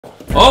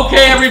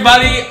Okay,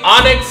 everybody,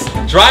 Onyx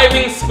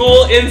driving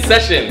school in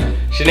session.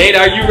 Sinead,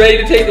 are you ready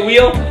to take the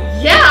wheel?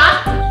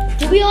 Yeah.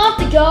 Do we all have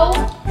to go?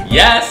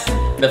 Yes.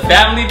 The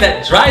family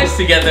that drives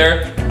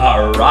together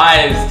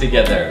arrives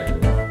together.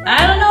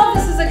 I don't know if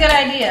this is a good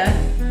idea.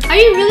 Are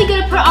you really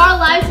gonna put our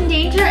lives in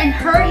danger in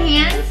her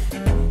hands?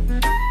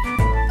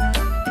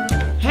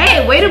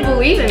 Hey, way to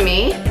believe in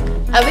me.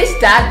 At least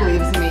Dad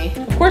believes in me.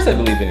 Of course I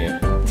believe in you.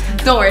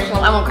 Don't worry,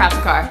 Shalom, I won't crash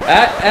the car.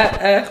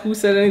 Who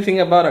said anything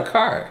about a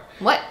car?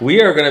 What?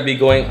 We are gonna be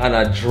going on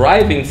a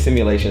driving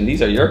simulation.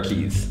 These are your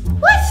keys.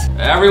 What?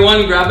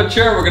 Everyone grab a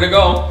chair, we're gonna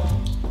go.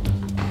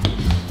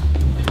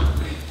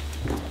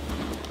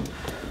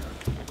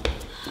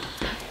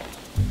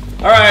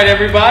 All right,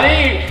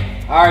 everybody.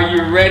 Are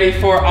you ready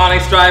for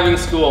Onyx driving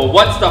school?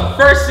 What's the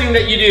first thing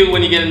that you do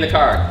when you get in the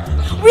car?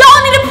 We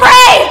all need to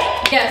pray!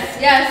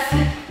 Yes.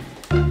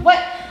 What?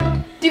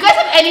 Do you guys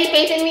have any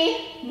faith in me?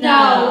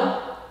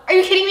 No. Are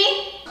you kidding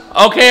me?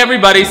 Okay,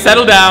 everybody,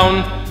 settle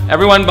down.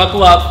 Everyone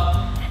buckle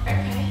up.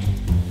 Okay.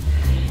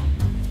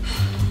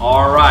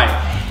 All right.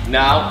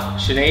 Now,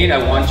 Sinead, I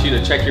want you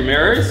to check your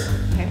mirrors.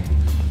 Okay.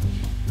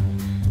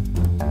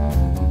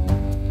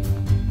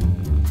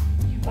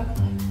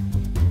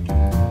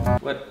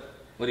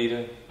 What are you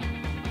doing?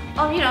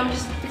 You know, I'm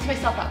just fixing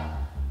myself up.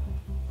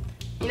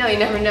 You know, you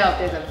never know if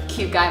there's a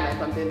cute guy I might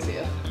bump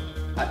into.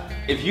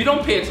 If you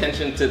don't pay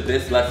attention to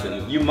this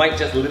lesson, you might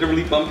just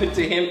literally bump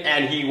into him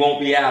and he won't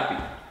be happy.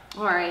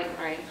 All right.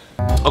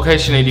 Okay,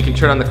 Sinead, you can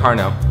turn on the car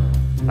now.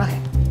 Okay.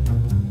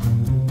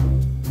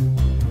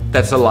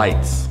 That's the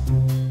lights.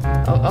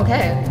 Oh,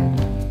 okay.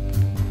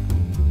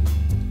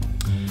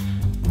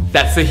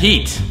 That's the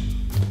heat.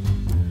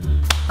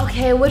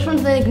 Okay, which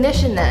one's the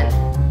ignition then?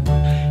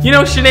 You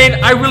know,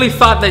 Sinead, I really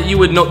thought that you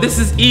would know. This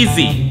is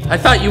easy. I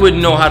thought you would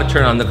know how to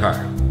turn on the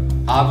car.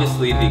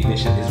 Obviously, the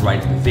ignition is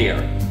right there.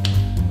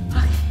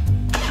 Okay.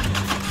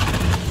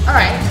 All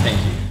right. Thank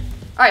you.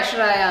 All right, should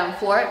I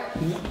floor it?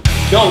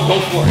 No,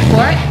 don't floor it.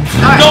 Floor it?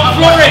 All right. Don't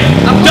floor it!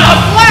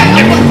 Floor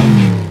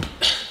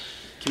it!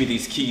 Give me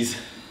these keys.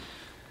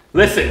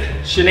 Listen,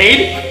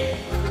 Sinead,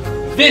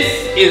 this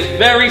is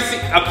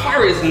a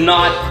car is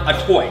not a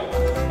toy,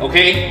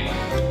 okay?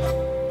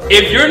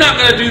 If you're not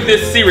gonna do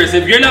this serious,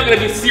 if you're not gonna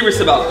be serious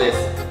about this,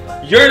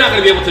 you're not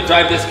gonna be able to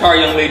drive this car,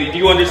 young lady. Do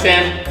you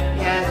understand?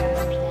 Yeah.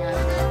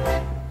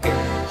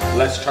 Here,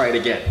 let's try it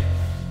again.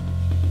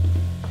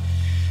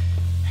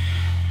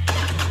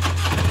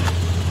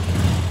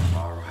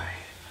 All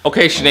right.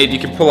 Okay, Sinead, you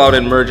can pull out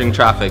in merging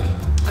traffic.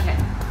 Okay.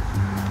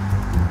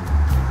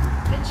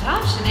 Good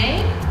job,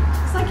 Sinead.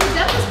 Looks like you've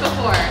done this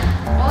before.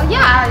 Well,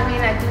 yeah, I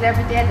mean, I do it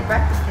every day at the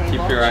breakfast table.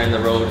 Keep your eye on the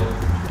road.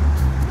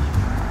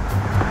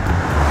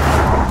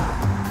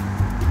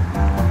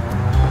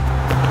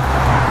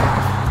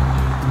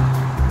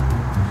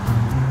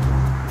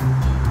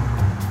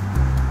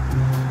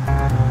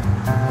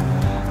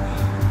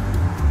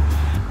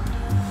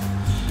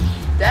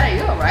 Dad, are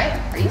you alright?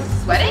 Are you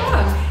sweating?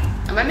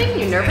 Am I making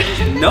you nervous or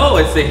something? No,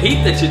 it's the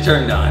heat that you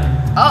turned on.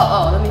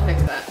 Oh, let me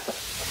fix that.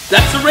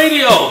 That's the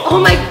radio.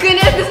 Oh my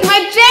goodness, this is my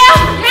jam!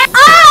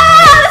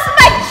 Ah, this is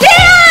my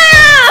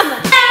jam!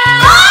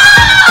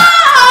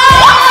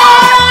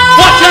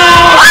 Watch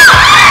out!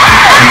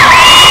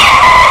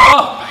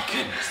 Oh my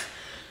goodness.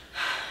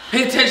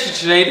 Pay attention,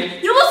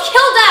 Sinead. You almost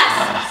killed us!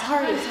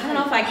 Sorry, I don't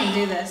know if I can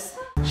do this.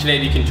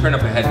 Sinead, you can turn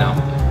up ahead now.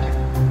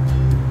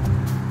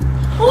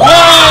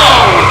 Whoa!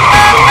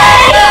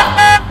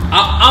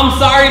 I'm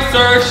sorry,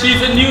 sir.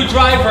 She's a new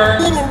driver.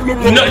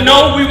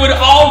 No, we would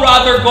all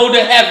rather go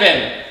to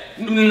heaven.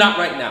 Not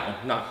right now.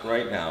 Not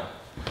right now.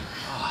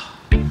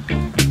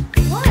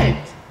 What?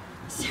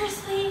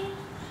 Seriously?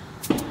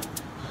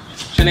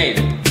 Sinead,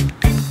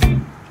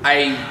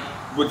 I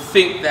would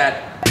think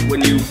that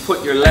when you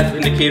put your left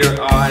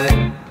indicator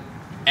on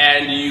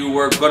and you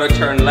were gonna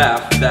turn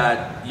left,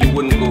 that you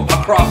wouldn't go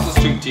across the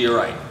street to your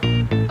right.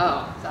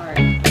 Oh,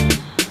 sorry.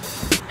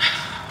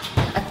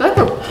 I feel like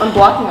I'm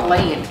blocking a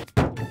lane.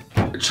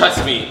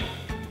 Trust me,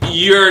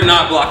 you're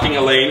not blocking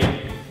a lane.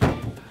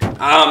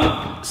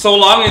 So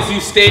long as you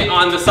stay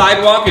on the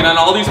sidewalk and on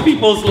all these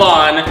people's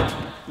lawn,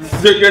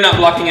 you're not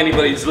blocking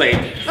anybody's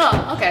lane.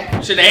 Oh, okay.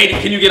 Sinead,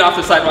 can you get off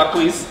the sidewalk,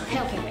 please?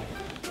 Okay.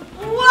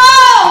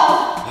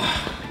 Whoa!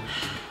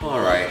 All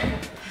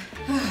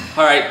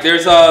right.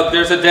 There's a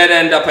dead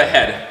end up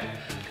ahead.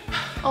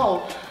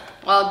 Oh,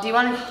 well, do you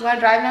want to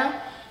drive now?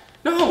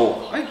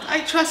 No,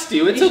 I trust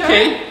you. It's You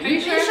okay. Sure? Are you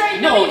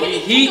sure? No,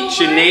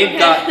 Sinead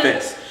got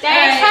this.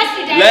 Daddy, I trust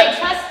you, Daddy, I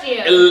trust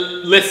you.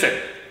 Listen,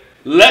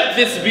 let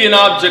this be an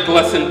object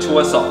lesson to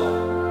us all.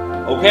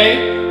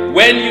 Okay?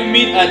 When you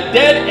meet a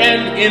dead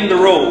end in the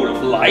road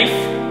of life,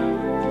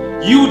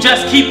 you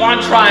just keep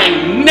on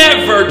trying.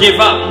 Never give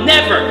up.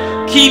 Never.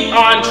 Keep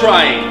on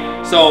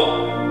trying.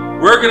 So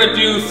we're gonna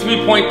do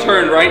 3-point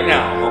turn right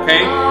now.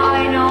 Okay? Oh,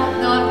 I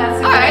don't know if that's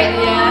a good Alright.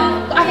 idea.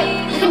 I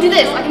can do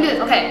this.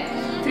 Okay.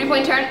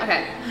 3-point turn.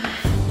 Okay.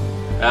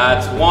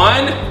 That's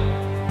 1.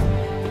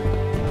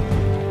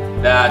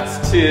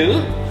 That's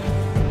 2.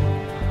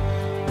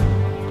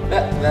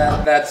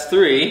 That's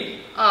 3.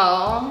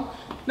 Oh.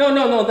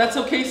 No, that's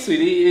okay,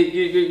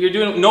 sweetie. You're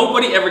doing.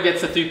 Nobody ever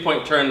gets a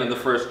 3-point turn in the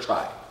first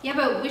try. Yeah,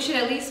 but we should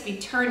at least be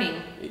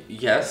turning.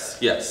 Yes.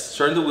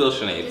 Turn the wheel,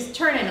 Sinead. Just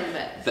turn it a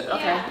bit.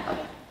 Okay.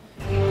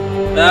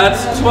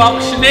 That's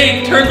 12.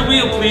 Sinead, turn the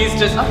wheel, please.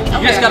 You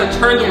guys gotta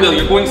turn the wheel.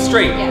 You're going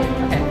straight.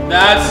 Yeah, okay.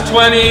 That's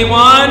 21.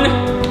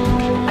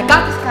 I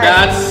got this card.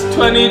 That's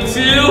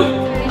 22.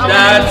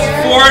 That's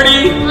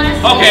 40.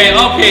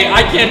 Okay,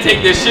 I can't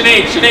take this.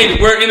 Sinead,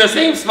 we're in the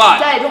same spot.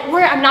 Dad, don't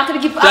worry, I'm not gonna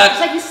give up.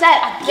 Just like you said,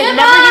 I'm Give never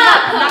give up.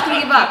 up. I'm not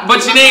gonna give up.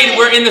 But Sinead,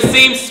 we're in the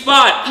same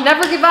spot.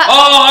 Never give up.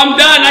 Oh, I'm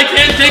done. I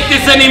can't take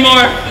this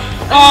anymore.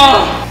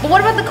 Oh. But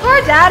what about the car,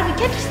 Dad? We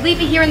can't just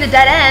leave it here in the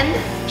dead end.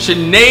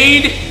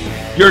 Sinead,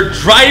 you're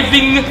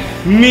driving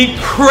me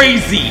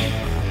crazy.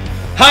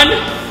 Hun,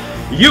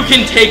 you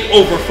can take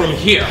over from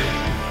here.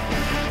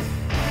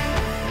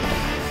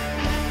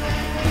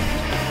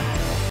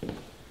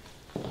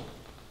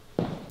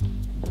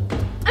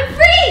 I'm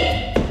free!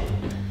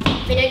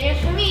 Video games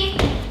for me.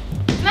 I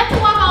have to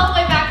walk all the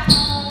way back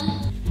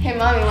home. Hey,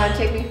 Mom, you wanna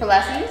take me for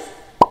lessons?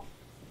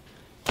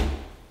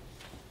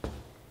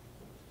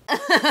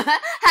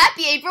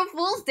 Happy April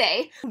Fool's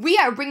Day! We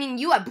are bringing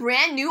you a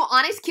brand new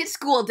Onyx Kids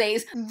School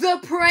Days, The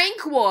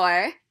Prank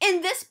War.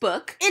 In this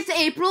book, it's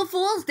April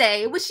Fool's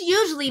Day, which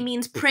usually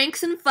means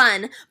pranks and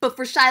fun. But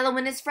for Shiloh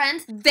and his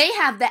friends, they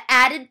have the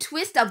added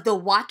twist of the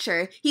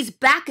Watcher. He's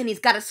back and he's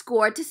got a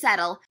score to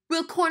settle.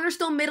 Will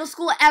Cornerstone Middle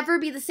School ever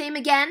be the same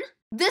again?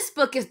 This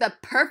book is the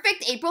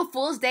perfect April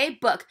Fool's Day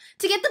book.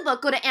 To get the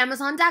book, go to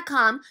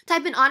Amazon.com,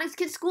 type in Onyx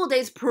Kids School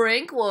Days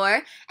Prank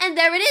War, and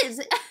there it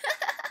is.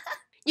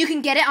 You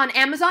can get it on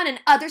Amazon and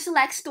other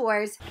select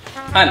stores.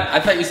 Hun, I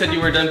thought you said you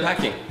were done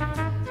packing.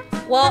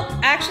 Well,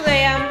 actually, I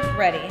am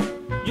ready.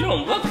 You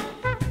don't look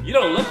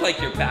like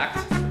you're packed.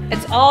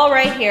 It's all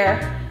right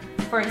here.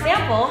 For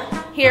example,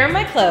 here are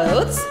my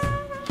clothes.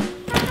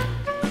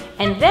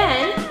 And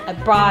then I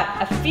brought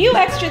a few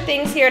extra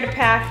things here to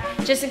pack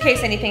just in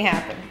case anything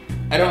happened.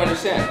 I don't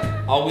understand.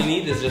 All we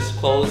need is just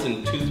clothes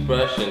and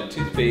toothbrush and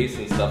toothpaste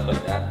and stuff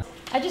like that.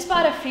 I just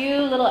bought a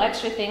few little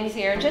extra things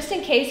here just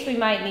in case we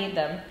might need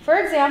them. For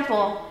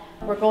example,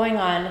 we're going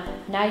on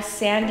nice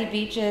sandy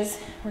beaches.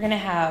 We're gonna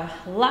have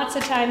lots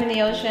of time in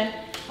the ocean.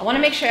 I wanna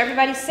make sure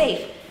everybody's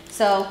safe.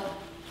 So,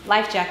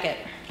 life jacket.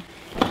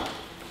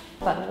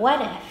 But what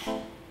if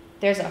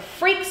there's a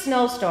freak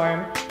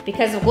snowstorm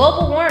because of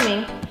global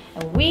warming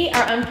and we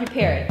are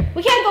unprepared?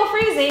 We can't go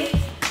freezing.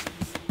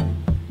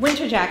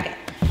 Winter jacket.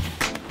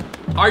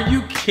 Are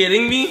you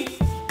kidding me?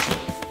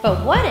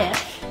 But what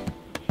if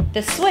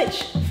the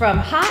switch from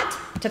hot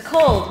to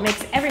cold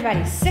makes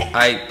everybody sick?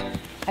 I've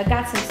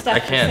got some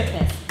stuff for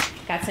sickness.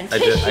 Got some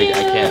tissues. I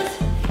can't.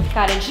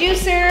 Got a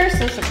juicer,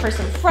 for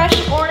some fresh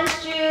orange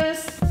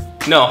juice.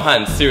 No,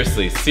 hun,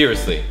 seriously.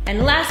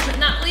 And last but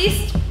not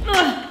least,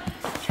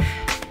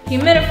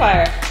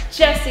 humidifier,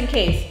 just in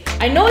case.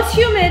 I know it's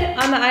humid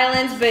on the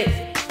islands, but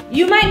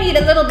you might need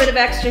a little bit of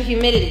extra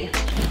humidity.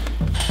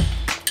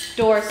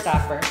 Door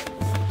stopper.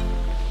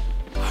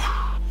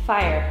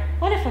 Fire.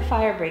 What if a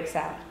fire breaks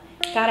out?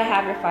 Gotta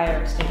have your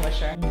fire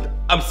extinguisher.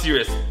 I'm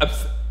serious.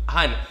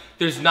 Hun,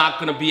 there's not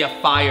gonna be a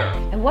fire.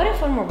 And what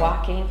if when we're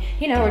walking,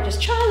 you know, we're just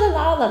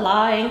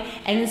tra-la-la-la-lying,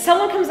 and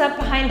someone comes up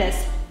behind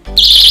us?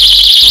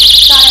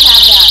 Gotta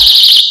have that.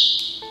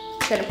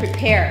 Gotta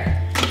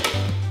prepare.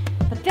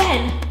 But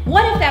then,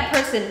 what if that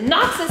person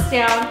knocks us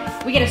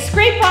down, we get a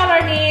scrape on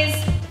our knees?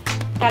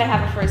 Gotta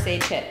have a first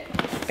aid kit.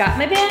 Got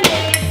my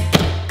Band-Aids.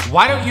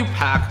 Why don't you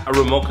pack a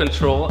remote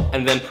control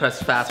and then press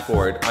fast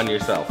forward on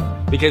yourself?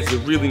 Because you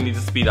really need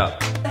to speed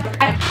up.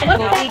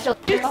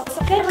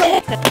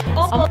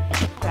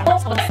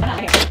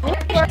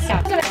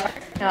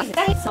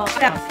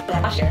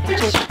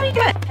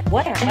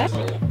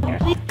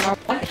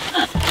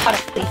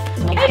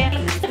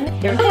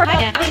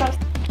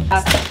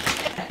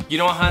 You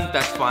know what, hun?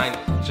 That's fine.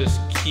 Just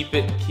keep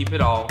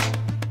it all.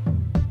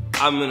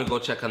 I'm gonna go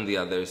check on the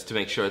others to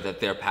make sure that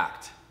they're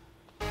packed.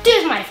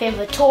 This is my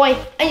favorite toy.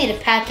 I need to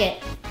pack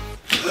it.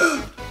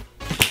 No,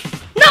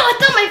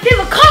 it's not my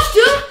favorite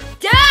costume!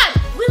 Dad,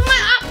 where's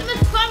my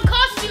Optimus Prime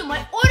costume?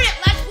 I ordered it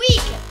last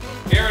week.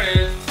 Here it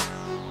is.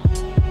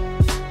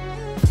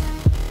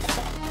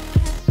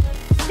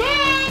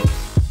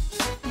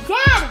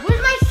 Dad,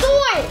 where's my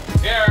sword?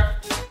 Here.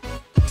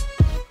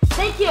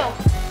 Thank you.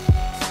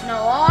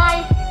 Now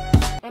I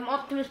am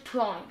Optimus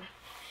Prime,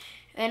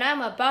 and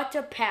I'm about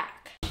to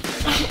pack.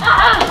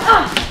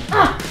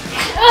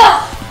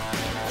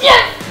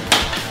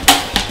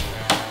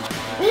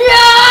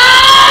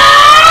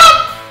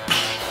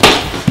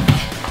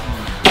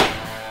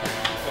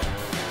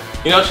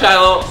 You know,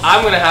 Shiloh,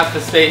 I'm gonna have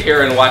to stay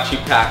here and watch you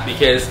pack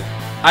because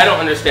I don't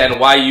understand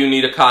why you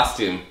need a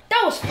costume.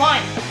 That was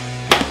fun.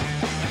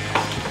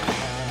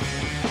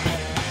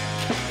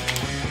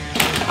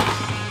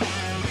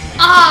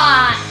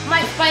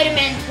 My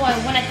Spider-Man toy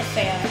won at the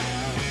fair.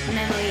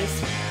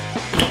 Memories.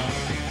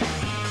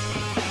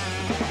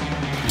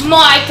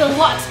 My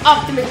deluxe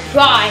Optimus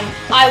Prime.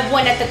 I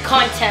won at the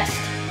contest.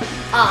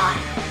 My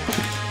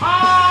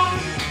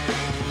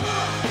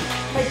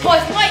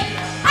Buzz Lightyear.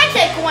 I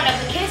can't go on a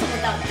vacation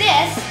without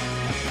this.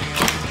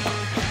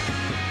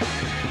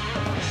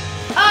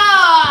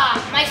 Ah,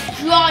 my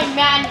strong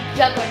man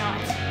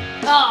juggernaut.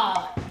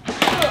 Ah.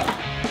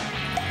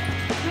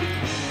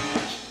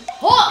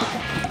 Oh,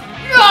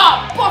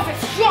 yeah,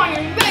 perfect, strong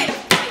and ready to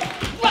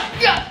fight.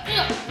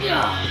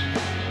 Yeah.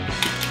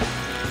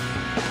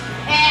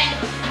 And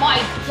my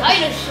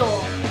dinosaur.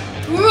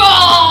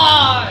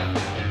 Roar!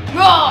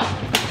 Roar!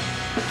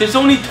 There's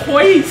only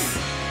toys.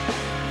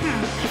 I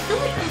feel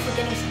like I'm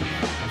forgetting something.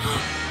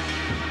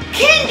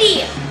 Candy!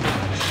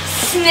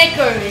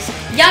 Snickers.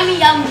 Yummy,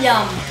 yum,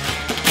 yum.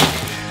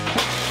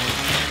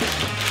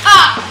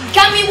 Ah,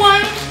 gummy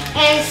worms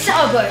and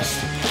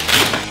Starburst.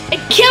 I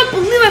can't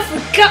believe I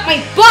forgot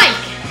my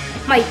bike.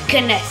 My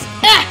goodness.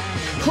 Ah.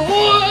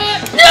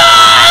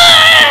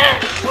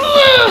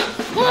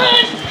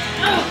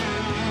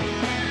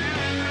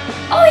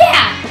 Oh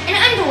yeah, and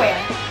underwear.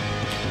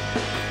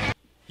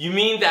 You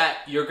mean that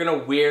you're gonna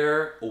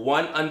wear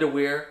one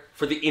underwear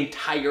for the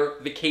entire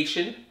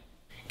vacation?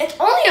 It's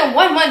only a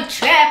 1 month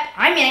trip.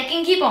 I mean, I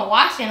can keep on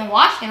washing and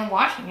washing and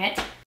washing it.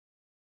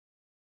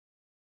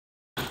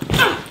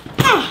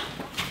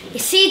 You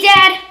see,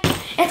 Dad?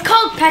 It's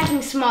called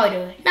packing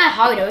smarter, not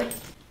harder.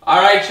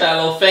 Alright,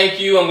 Shiloh, thank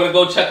you. I'm gonna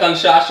go check on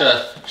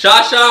Shasha.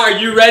 Shasha, are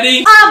you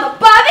ready? I'm a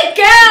Barbie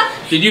girl.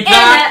 Did you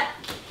pack?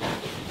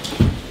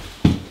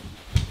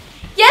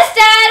 Yes,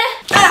 Dad.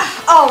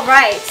 All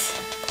right.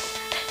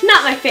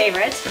 Not my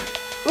favorite.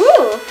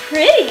 Ooh,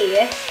 pretty.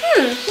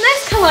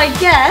 Nice color, I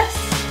guess.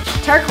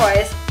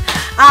 Turquoise.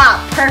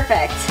 Ah,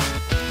 perfect.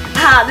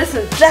 Ah, this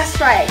is just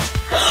right.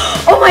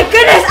 Oh my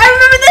goodness, I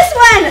remember this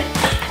one.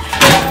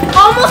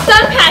 Almost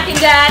done packing,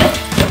 Dad.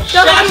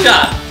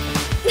 Shasha!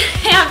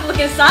 I have to look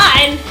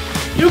inside.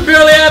 You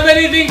barely have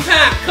anything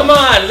packed. Come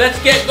on, let's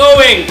get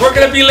going. We're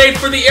gonna be late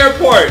for the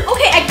airport.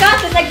 Okay, I got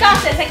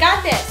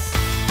this.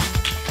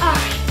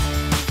 Alright.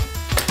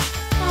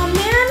 Oh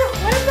man,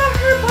 what about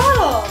her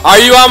bottle? Are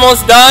you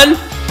almost done?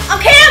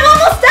 Okay, I'm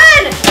almost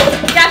done.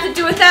 You have to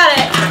do without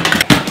it.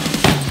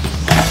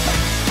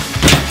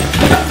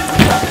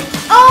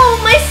 Oh,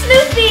 my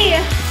Snoopy.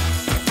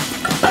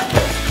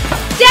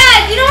 Dad,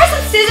 you know where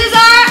some scissors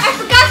are? I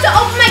forgot to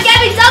open my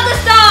Gabby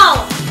Douglas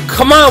doll.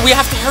 Come on, we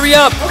have to hurry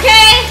up.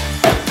 Okay.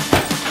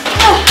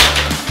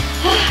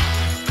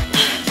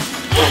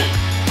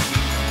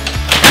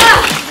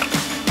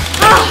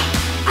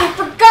 I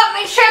forgot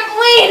my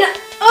trampoline.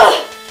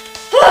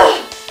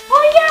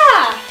 Oh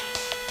yeah.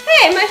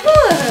 Hey, my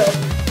hula hoop.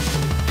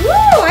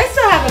 Woo, I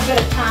still have a bit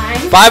of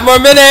time. 5 more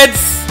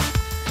minutes.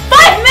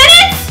 5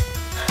 minutes?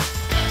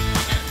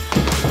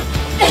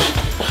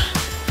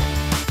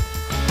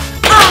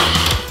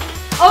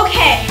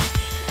 Okay.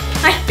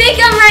 I think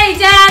I'm ready,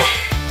 Dad.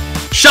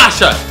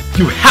 Shasha,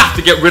 you have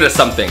to get rid of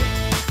something.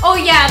 Oh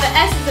yeah, the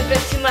S is a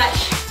bit too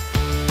much.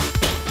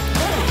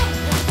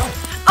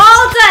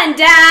 All done,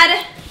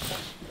 Dad.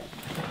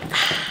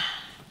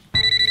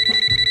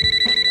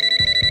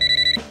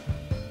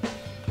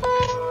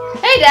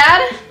 Hey,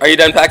 Dad. Are you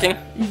done packing?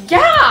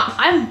 Yeah,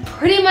 I'm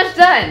pretty much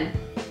done.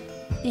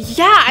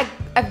 Yeah,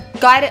 I've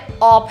got it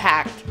all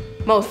packed,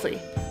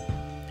 mostly.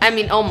 I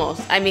mean,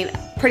 almost. I mean,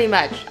 pretty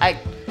much.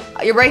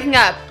 You're breaking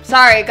up.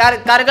 Sorry,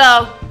 gotta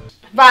go.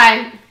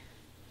 Bye.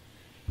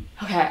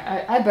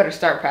 Okay, I better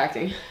start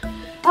packing.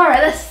 All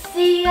right, let's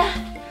see.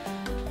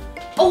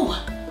 Oh,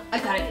 I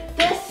gotta get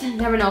this.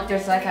 Never know if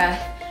there's like a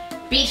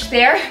beach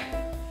there.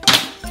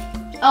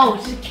 Oh,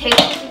 just in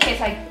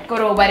case I go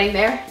to a wedding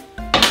there.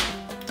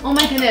 Oh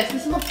my goodness,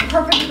 this looks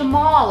perfect for the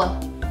mall.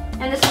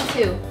 And this one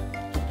too.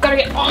 Gotta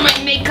get all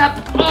my makeup.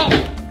 Oh,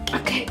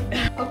 okay.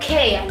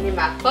 Okay, I need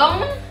my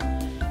phone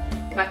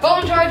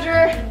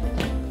charger,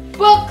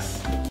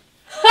 books,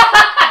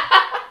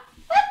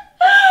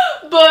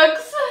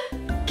 books,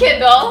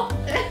 Kindle,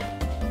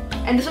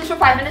 and this one's for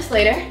 5 minutes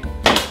later.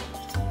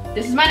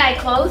 This is my night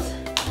clothes.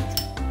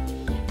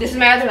 This is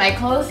my other night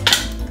clothes.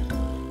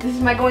 This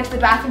is my going to the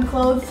bathroom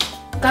clothes.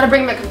 Gotta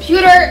bring my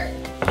computer.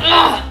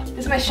 Ugh.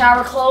 This is my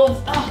shower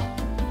clothes. Ugh.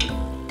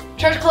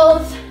 Church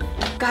clothes.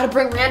 Gotta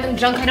bring random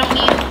junk I don't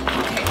need.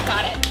 Okay,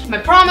 got it. My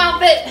prom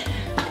outfit.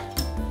 I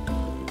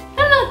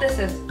don't know what this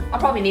is. I'll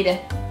probably need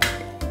it.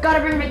 Gotta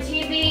bring my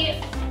TV.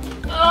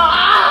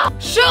 Ugh.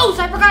 Shoes!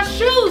 I forgot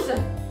shoes!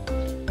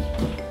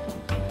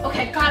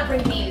 Okay, gotta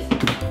bring these.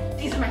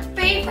 These are my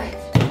favorite.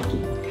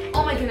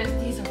 Oh my goodness,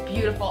 these are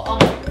beautiful. Oh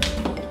my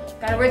goodness.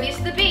 Gotta wear these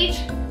to the beach.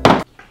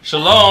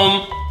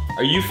 Shalom,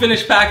 are you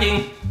finished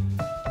packing?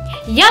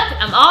 Yep,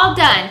 I'm all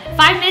done.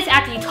 5 minutes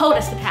after you told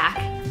us to pack.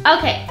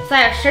 Okay, so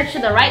I have shirts to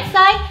the right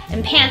side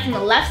and pants on the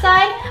left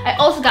side. I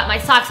also got my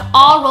socks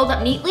all rolled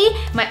up neatly.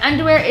 My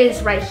underwear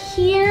is right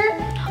here.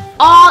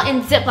 All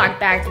in Ziploc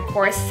bags, of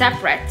course,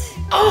 separate.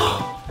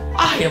 Oh,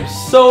 I am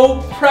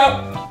so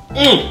proud.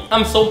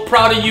 I'm so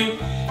proud of you.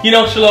 You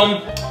know,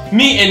 Shalom,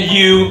 me and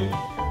you,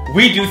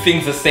 we do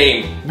things the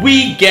same.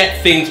 We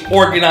get things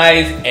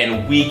organized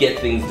and we get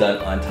things done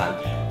on time.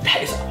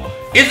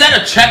 Is that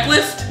a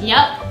checklist?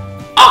 Yep.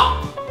 Ah!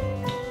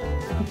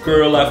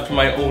 Girl after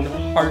my own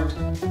heart.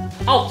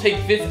 I'll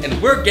take this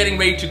and we're getting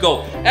ready to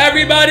go.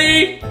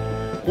 Everybody,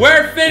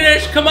 we're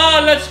finished. Come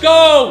on, let's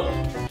go.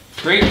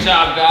 Great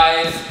job,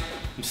 guys.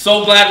 I'm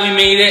so glad we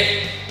made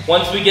it.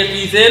 Once we get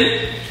these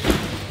in,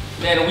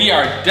 man, we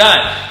are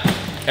done.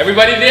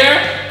 Everybody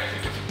there?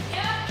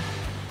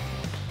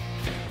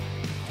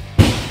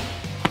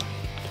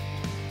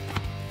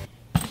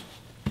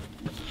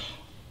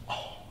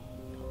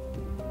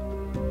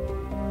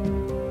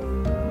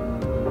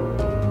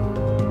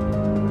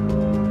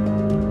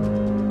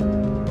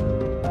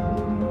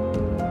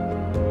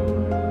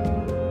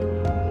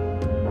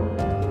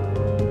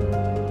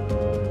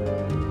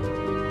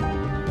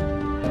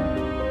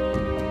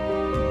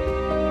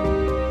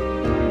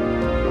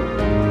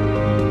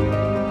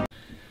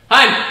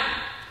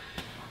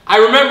 I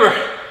remember,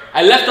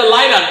 I left the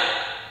light on.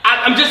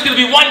 I'm just gonna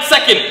be 1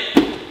 second.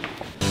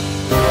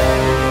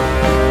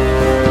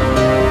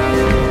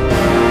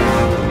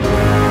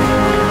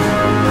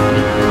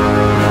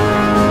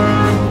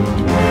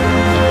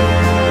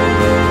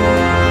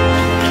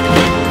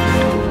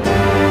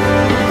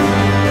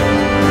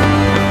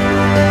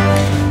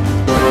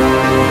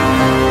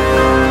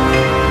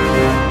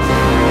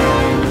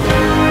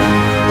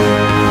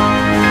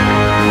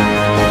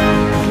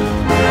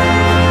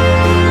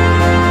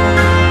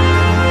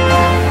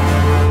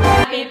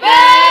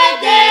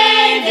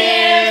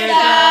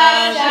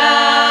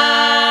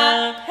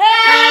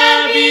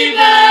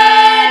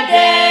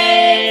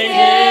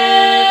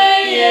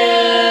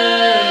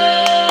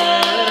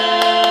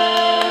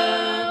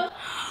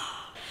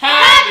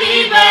 Happy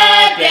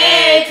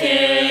birthday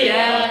to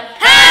ya.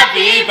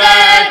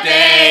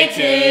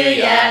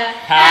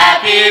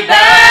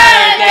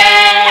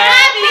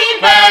 Happy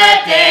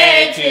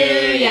birthday to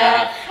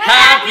ya.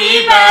 Happy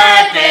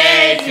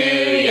birthday to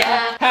ya.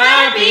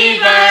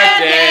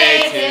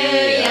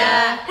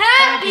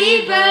 Happy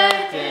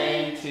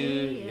birthday to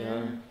ya.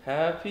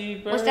 Happy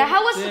birthday. Was that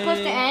how it's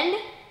supposed to end?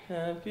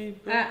 Happy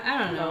birthday. I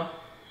don't know.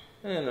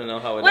 I don't know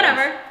how it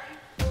Whatever. ends.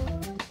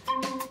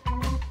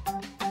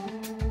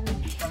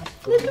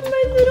 Look at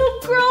my little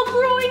girl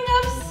growing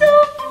up so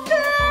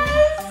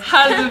fast.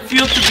 How does it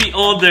feel to be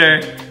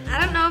older? I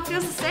don't know, it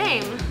feels the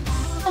same.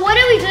 What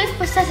are we doing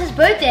for Sasha's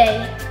birthday?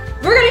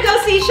 We're gonna go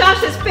see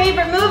Shasha's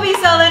favorite movie,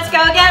 so let's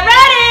go get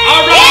ready!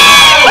 All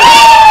right.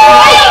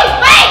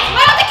 Wait!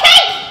 What about the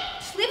cake?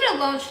 Just leave it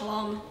alone,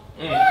 Shalom.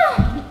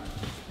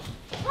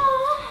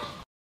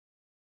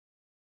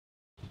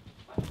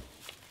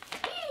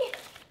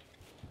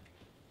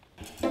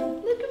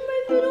 Look at my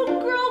little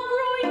girl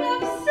growing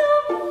up so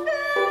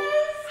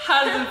fast. How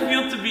does it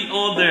feel to be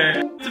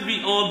older? To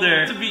be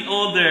older. To be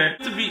older.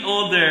 To be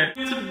older.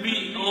 To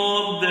be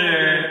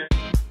older.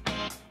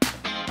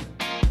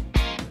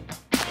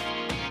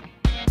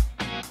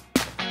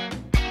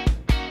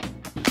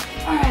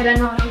 Alright, I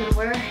know what I'm gonna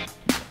wear.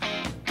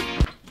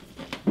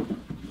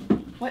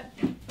 What?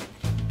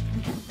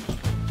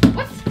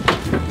 What?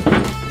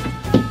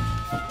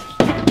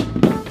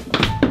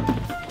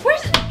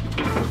 Where's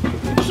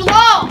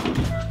Shalom?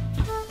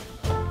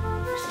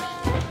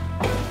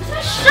 Where's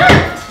my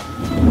shirt?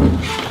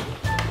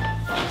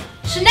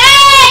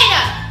 Sinead!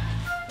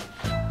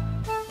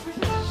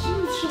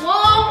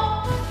 Shalom?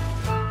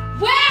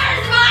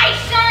 Where's my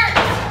shirt?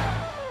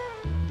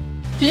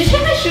 Did you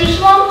take my shoes,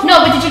 Shalom? No,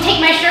 but did you take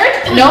my shirt?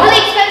 It was really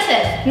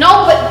expensive.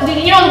 No, but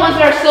you know the ones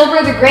that are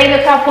silver, the gray,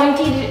 they're kind of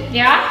pointy?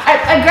 Yeah?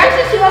 I grabbed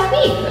it to you last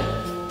week.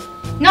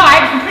 No,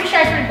 I'm pretty sure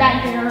I put it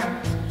back in your room.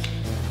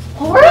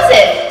 Well, where is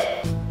it?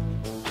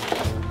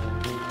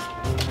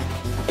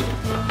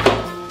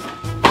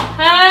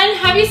 Hun,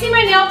 have you seen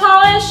my nail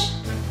polish?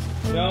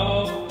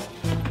 No.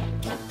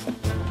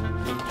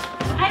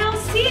 I don't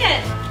see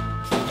it.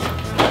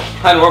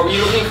 Hon, what were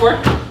you looking for?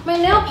 My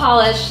nail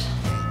polish.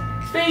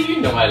 Babe, you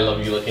know I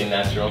love you looking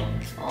natural.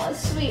 Oh,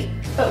 that's sweet.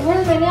 But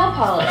where's my nail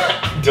polish?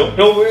 I don't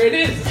know where it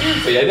is.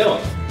 Seriously, I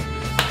don't.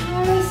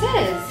 What it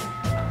says?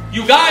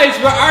 You guys,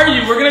 where are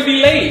you? We're gonna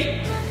be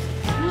late.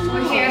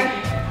 We're here. I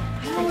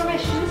don't know where my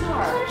shoes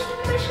are.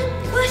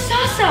 Where's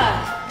Shasha?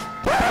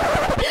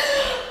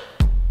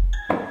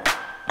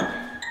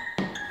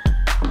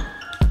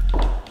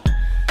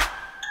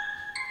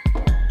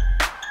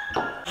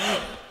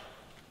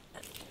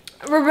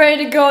 We're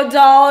ready to go,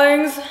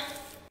 darlings.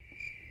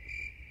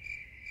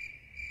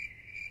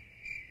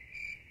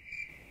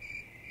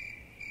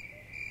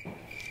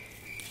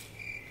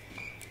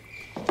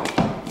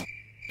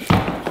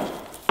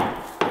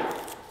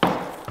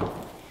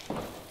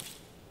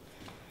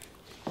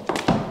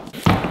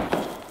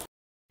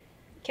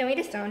 Can we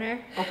just own her?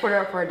 I'll put her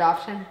up for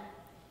adoption.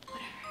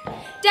 Dad,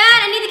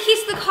 I need the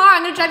keys to the car.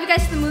 I'm gonna drive you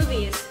guys to the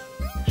movies.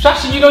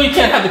 Shasha, you know you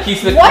can't have the keys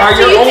to the What car.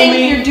 do you You're think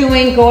only... you're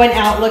doing going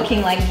out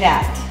looking like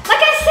that?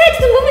 Like I said,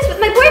 to the movies with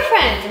my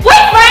boyfriend.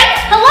 Boyfriend?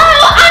 Hello?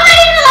 I'm not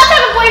even allowed to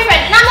have a boyfriend,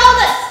 and I'm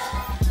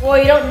oldest.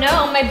 Well, you don't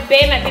know. My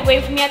babe might be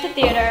waiting for me at the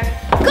theater.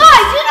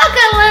 Guys, you're not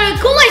gonna let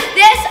it go like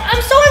this.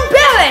 I'm so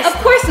embarrassed.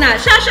 Of course not.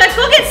 Shasha,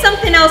 go get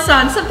something else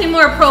on, something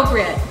more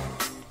appropriate.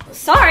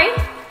 Sorry.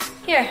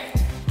 Here.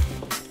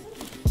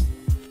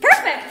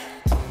 Perfect.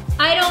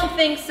 I don't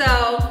think so.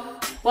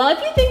 Well,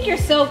 if you think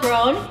you're so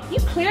grown, you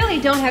clearly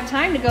don't have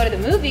time to go to the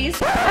movies.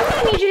 I'm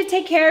gonna need you to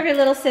take care of your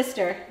little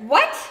sister.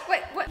 What?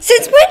 What?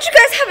 Since when did you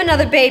guys have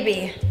another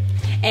baby?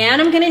 And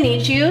I'm gonna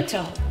need you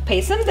to pay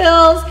some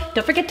bills.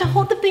 Don't forget to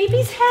hold the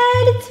baby's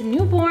head. It's a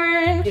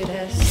newborn. Do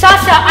this.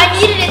 Shasha, I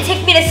need you to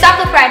take me to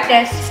soccer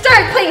practice.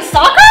 Start playing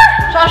soccer?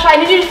 Shasha,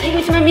 I need you to take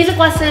me to my music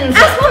lessons.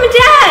 Ask Mom and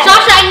Dad.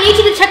 Shasha, I need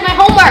you to check my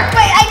homework.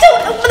 Wait, I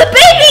don't, for the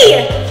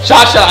baby.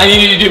 Shasha, I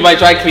need you to do my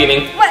dry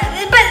cleaning. What?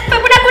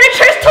 But we're not going to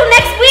church till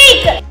next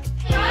week.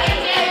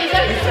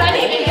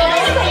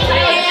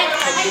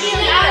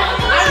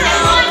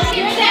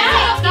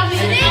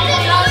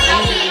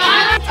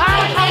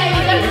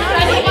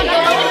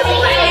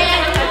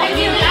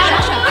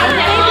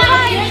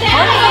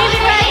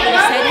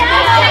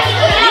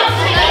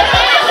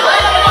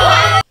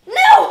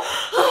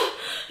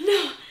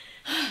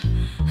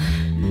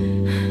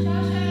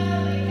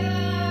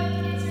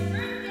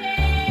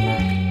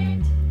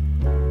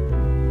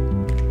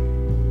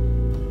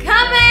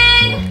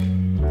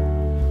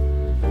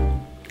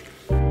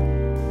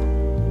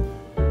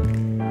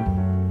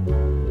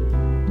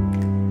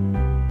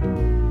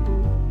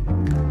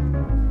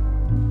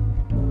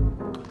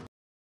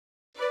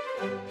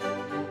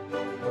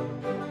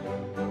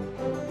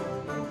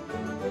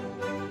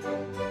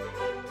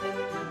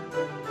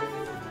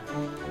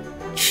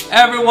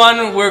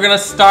 Everyone, we're gonna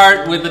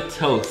start with a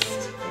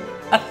toast.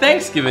 A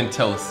Thanksgiving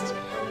toast.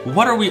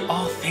 What are we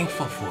all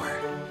thankful for?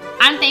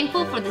 I'm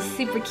thankful for the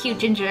super cute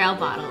ginger ale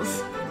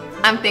bottles.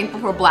 I'm thankful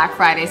for Black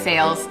Friday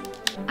sales.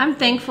 I'm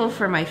thankful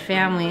for my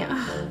family.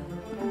 Ugh,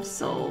 I'm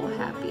so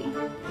happy.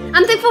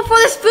 I'm thankful for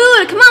this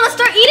food. Come on, let's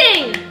start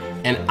eating.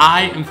 And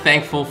I am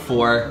thankful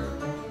for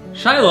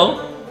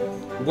Shiloh.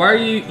 Why are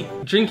you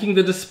drinking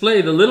the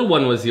display? The little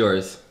one was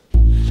yours.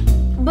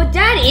 But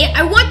Daddy,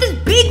 I want this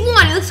big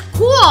one. It looks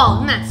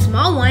cool. Not that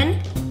small one.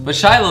 But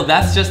Shiloh,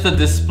 that's just a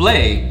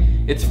display.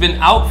 It's been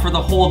out for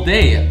the whole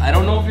day. I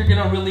don't know if you're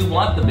gonna really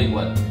want the big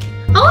one.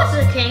 Oh, it's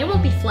okay. It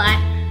won't be flat.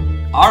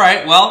 All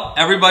right, well,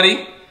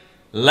 everybody,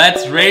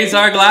 let's raise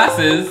our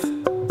glasses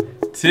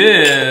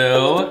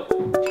to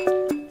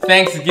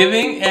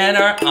Thanksgiving and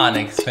our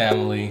Onyx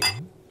family.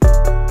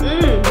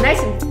 Nice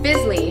and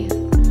fizzly.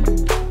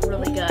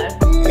 Really good.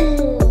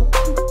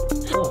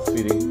 Oh,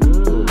 sweetie.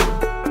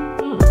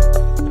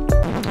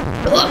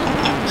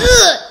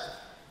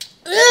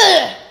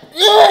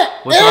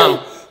 What's wrong?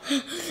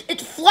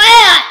 It's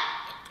flat.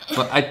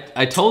 But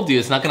I told you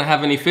it's not gonna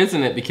have any fizz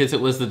in it because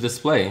it was the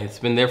display. It's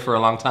been there for a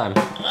long time.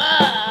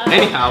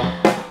 Anyhow,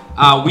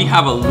 we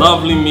have a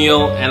lovely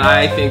meal, and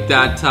I think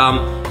that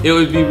it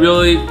would be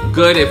really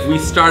good if we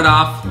start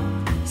off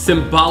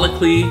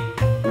symbolically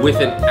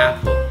with an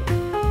apple.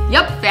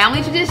 Yup,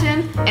 family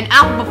tradition. An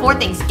apple before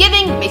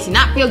Thanksgiving makes you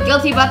not feel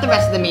guilty about the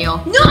rest of the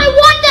meal. No, I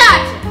want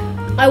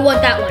that. I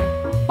want that one.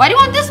 Why do you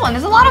want this one?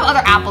 There's a lot of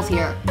other apples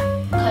here.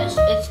 Because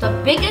it's the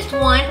biggest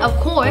one, of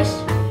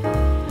course.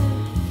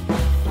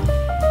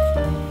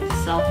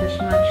 Selfish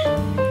much?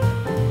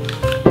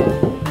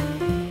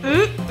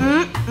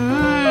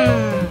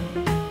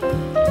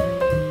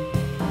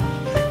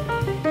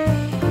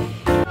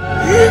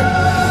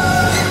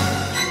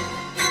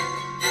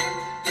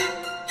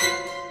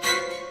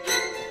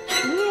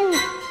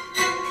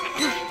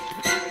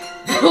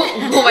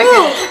 Oh my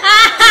god.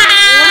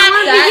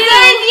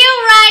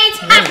 You're right.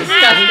 That's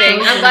disgusting.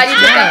 I'm glad you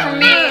took that from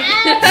me.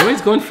 You're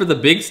always going for the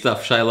big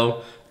stuff,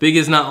 Shiloh. Big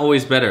is not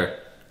always better.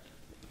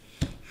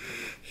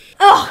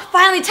 Oh,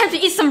 finally time to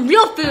eat some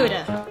real food.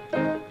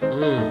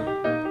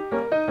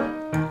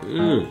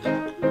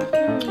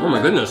 Oh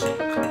my goodness.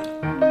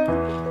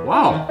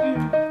 Wow.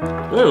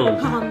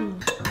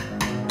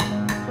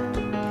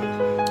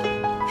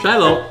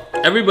 Shiloh,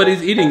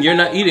 everybody's eating. You're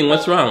not eating.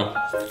 What's wrong?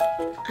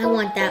 I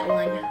want that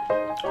one.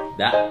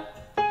 That.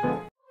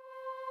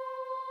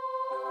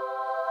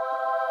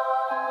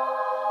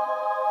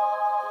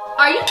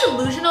 Are you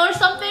delusional or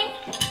something?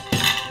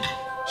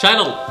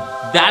 Shiloh,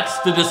 that's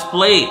the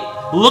display.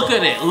 Look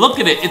at it. Look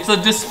at it. It's a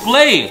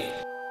display.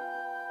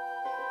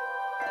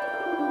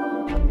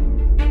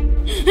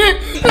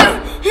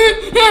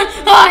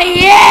 Oh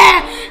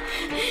yeah!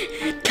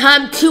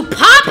 Come to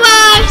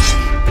Papa's!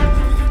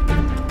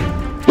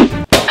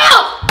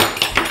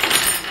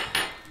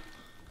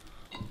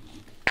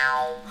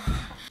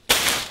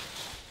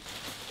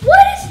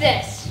 What is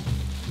this?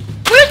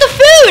 Where's the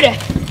food?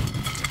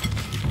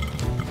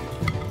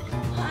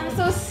 I'm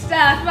so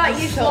stuffed. About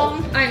you,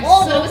 Shalom? I'm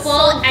so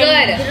full.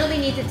 I literally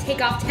need to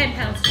take off 10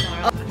 pounds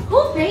tomorrow.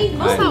 Who made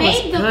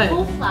the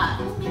full flap?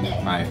 Who made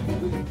it? Right.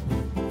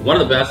 One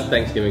of the best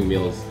Thanksgiving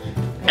meals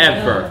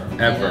ever. I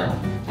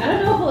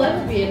don't know if we'll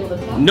ever be able to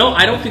talk. No,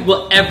 I don't think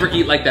we'll ever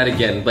eat like that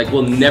again. Like,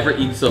 we'll never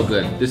eat so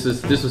good. This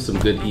was some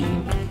good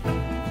eating.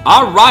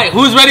 All right,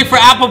 who's ready for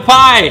apple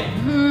pie?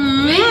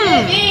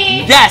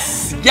 Me.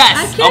 Yes,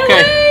 yes.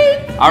 Okay.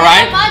 Wait. All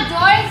right. My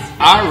doors.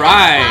 All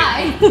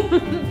right.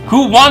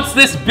 Who wants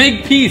this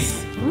big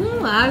piece?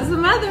 Ooh, as a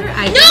mother,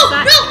 I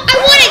I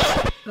want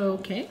it.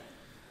 Okay.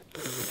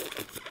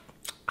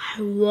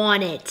 I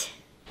want it.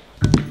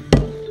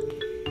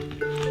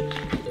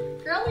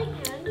 Girly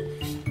hand.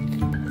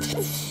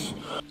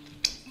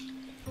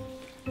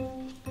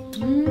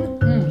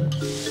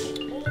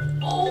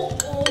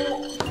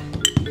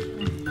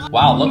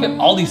 Wow, look at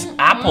all these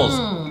apples.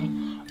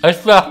 It's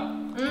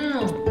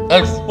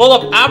full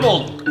of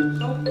apples.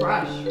 So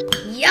fresh.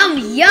 Yum,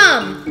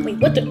 yum. Wait,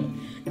 what the?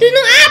 There's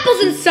no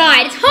apples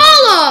inside. It's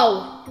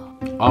hollow.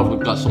 Oh,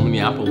 we've got so many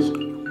apples.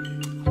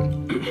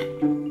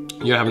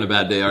 You're having a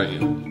bad day, aren't you?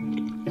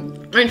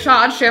 And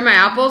I'd share my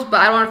apples, but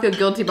I don't want to feel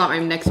guilty about my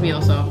next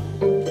meal, so.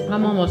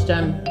 I'm almost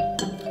done.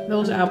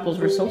 Those apples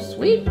were so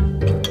sweet.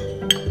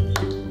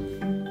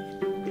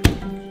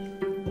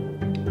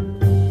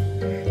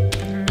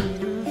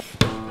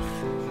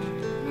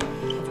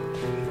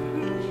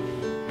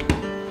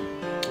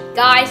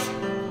 Guys,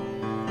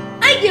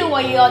 I get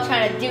what you all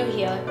trying to do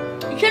here.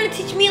 You're trying to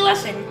teach me a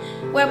lesson.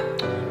 Well,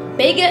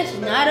 biggest is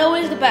not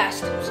always the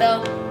best.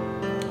 So,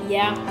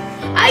 yeah.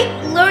 I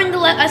learned the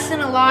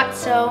lesson a lot,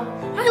 so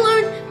I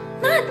learned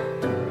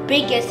not the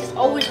biggest is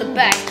always the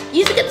best.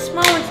 You should get the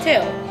small ones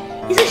too.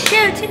 You should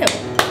share too.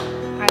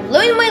 I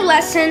learned my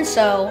lesson,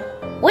 so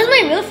where's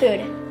my real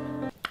food?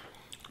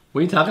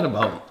 What are you talking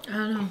about? I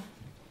don't know.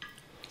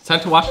 It's time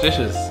to wash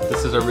dishes.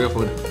 This is our real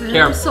food.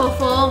 Here. I'm so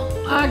full.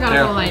 I gotta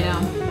go lie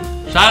down.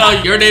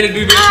 Shiloh, your day to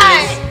do dishes.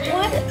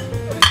 What?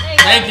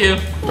 Thank you.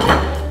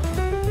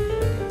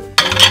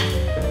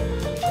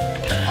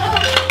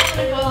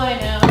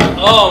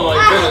 Oh my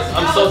goodness,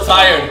 I'm so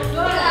tired.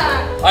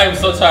 I am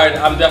so tired.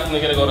 I'm definitely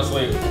gonna go to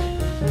sleep.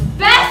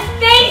 Best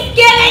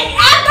Thanksgiving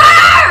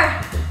ever!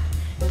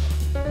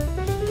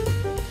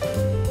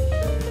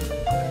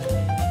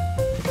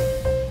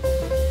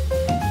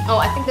 Oh,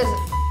 I think there's. 1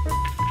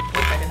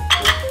 second.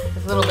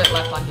 There's a little bit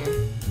left on here.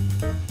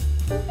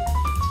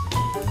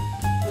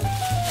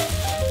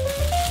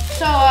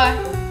 So,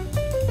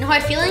 no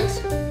hard feelings?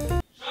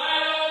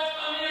 Shiloh,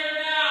 come here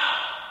now.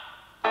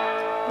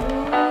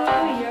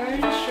 You're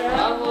in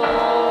trouble.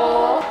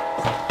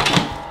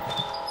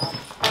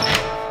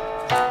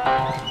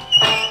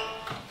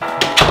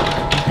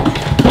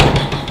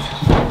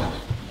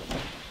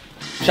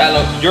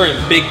 Shiloh, you're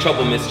in big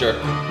trouble, mister.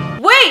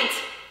 Wait!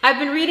 I've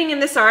been reading in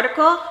this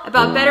article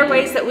about better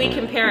ways that we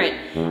can parent,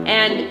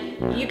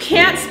 and you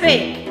can't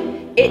spank.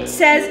 It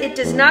says it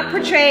does not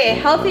portray a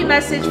healthy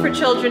message for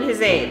children his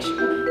age.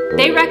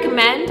 They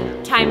recommend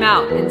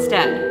timeout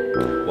instead.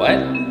 What?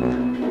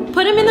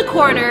 Put him in the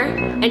corner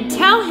and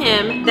tell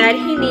him that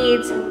he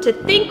needs to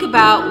think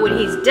about what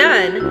he's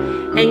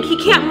done, and he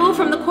can't move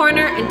from the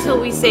corner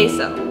until we say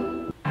so.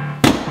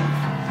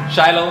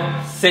 Shiloh,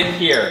 sit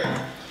here.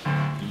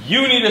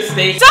 You need to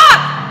stay.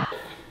 Stop!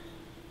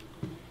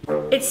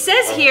 It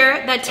says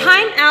here that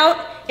time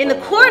out in the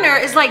corner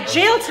is like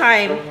jail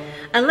time.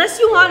 Unless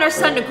you want our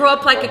son to grow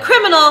up like a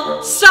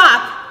criminal,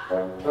 stop!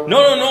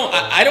 No,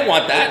 I don't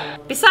want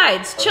that.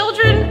 Besides,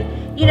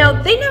 children, you know,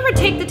 they never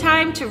take the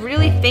time to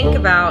really think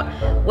about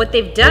what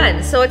they've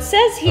done. So it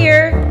says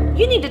here,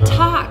 you need to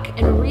talk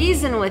and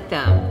reason with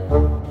them.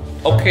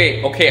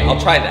 Okay, I'll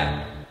try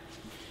that.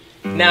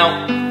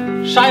 Now,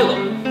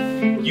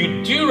 Shiloh,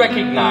 you do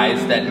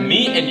recognize that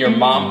me and your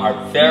mom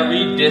are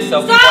very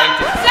disappointed.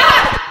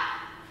 Stop!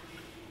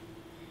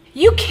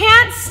 You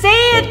can't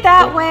say it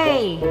that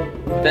way.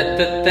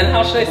 Then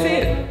how should I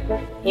say it?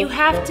 You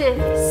have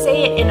to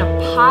say it in a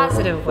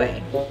positive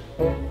way.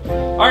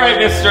 All right,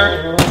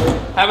 mister.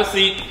 Have a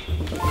seat.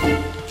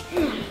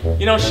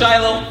 You know,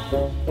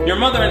 Shiloh, your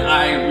mother and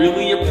I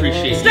really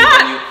appreciate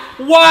Stop!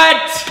 you.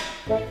 What?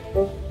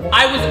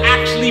 I was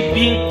actually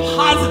being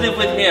positive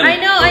with him. I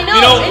know.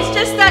 You know, it's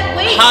just that,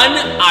 wait. Hun,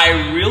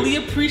 I really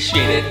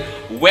appreciate it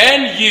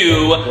when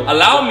you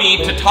allow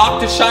me to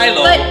talk to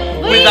Shiloh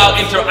without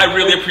I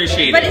really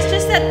appreciate it. But it's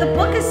just that the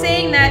book is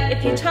saying that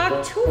if you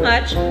talk too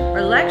much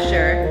or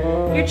lecture,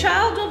 your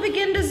child will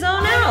begin to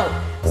zone out.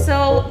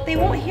 So they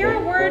won't hear a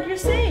word you're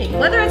saying,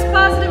 whether it's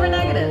positive or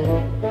negative.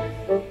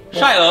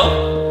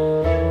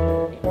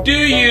 Shiloh,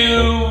 did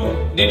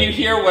you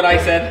hear what I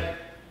said?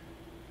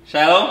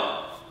 Shiloh?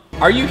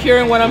 Are you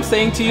hearing what I'm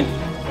saying to you?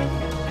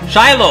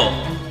 Shiloh!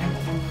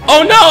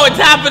 Oh no, it's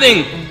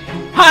happening!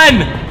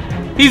 Hun!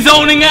 He's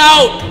zoning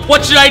out!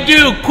 What should I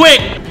do?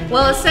 Quick!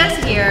 Well, it says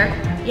here,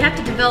 you have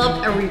to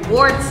develop a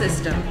reward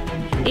system.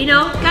 You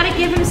know, gotta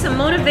give him some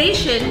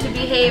motivation to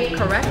behave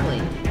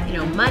correctly. You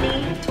know,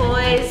 money,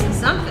 toys,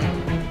 something.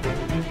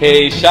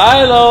 Hey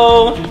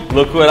Shiloh!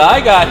 Look what I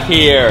got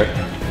here!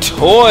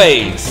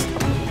 Toys!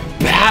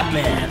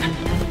 Batman!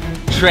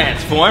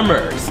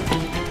 Transformers!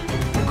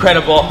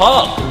 Incredible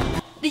Hulk!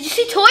 Did you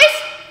see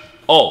toys?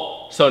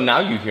 Oh, so now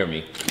you hear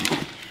me.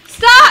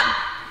 Stop!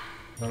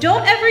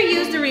 Don't ever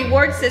use the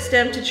reward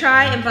system to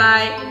try and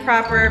buy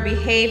proper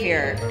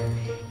behavior.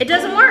 It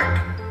doesn't work,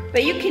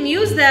 but you can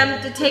use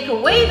them to take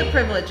away the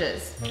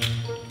privileges.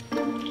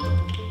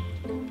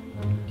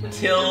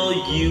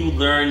 Till you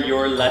learn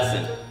your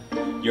lesson.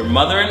 Your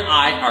mother and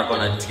I are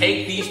gonna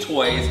take these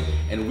toys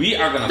and we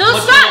are gonna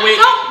put them away.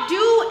 Don't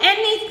do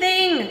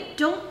anything!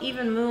 Don't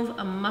even move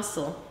a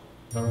muscle.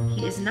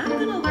 He is not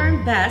gonna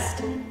learn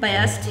best by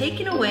us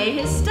taking away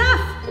his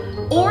stuff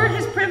or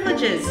his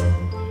privileges.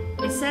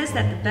 It says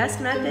that the best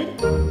method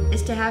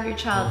is to have your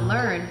child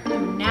learn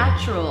through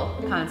natural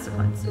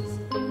consequences.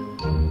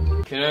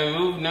 Can I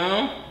move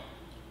now?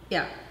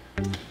 Yeah.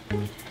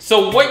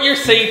 So what you're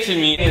saying to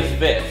me is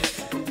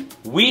this.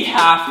 We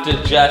have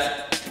to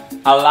just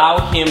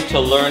allow him to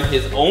learn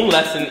his own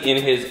lesson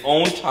in his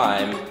own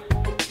time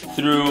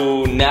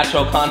through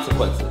natural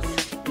consequences.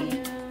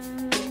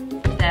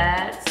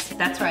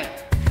 That's right.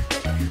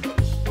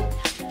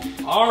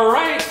 All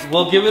right,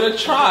 we'll give it a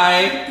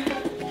try.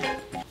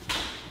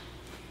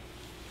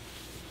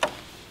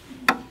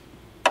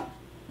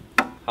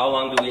 How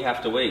long do we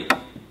have to wait?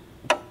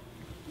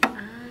 I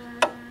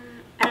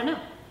don't know.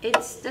 It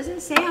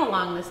doesn't say how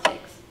long this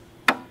takes.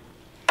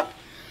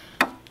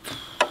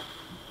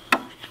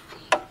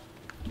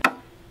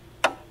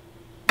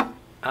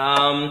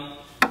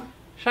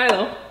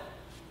 Shiloh,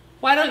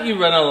 why don't you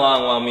run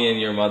along while me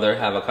and your mother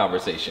have a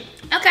conversation?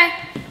 Okay.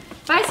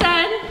 Bye,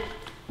 son.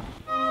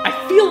 I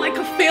feel like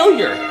a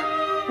failure.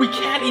 We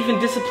can't even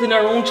discipline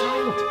our own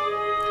child.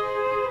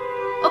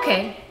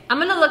 Okay, I'm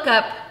gonna look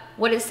up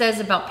what it says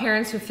about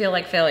parents who feel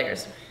like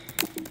failures.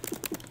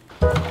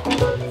 Ow!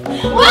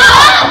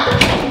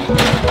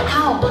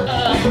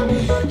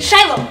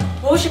 Shiloh,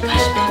 what was your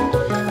question?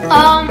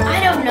 I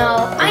don't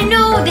know. I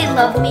know they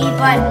love me,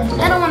 but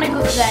I don't want to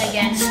go through that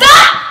again.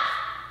 Stop!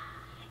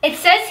 It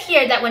says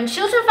here that when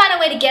children find a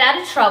way to get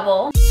out of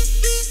trouble,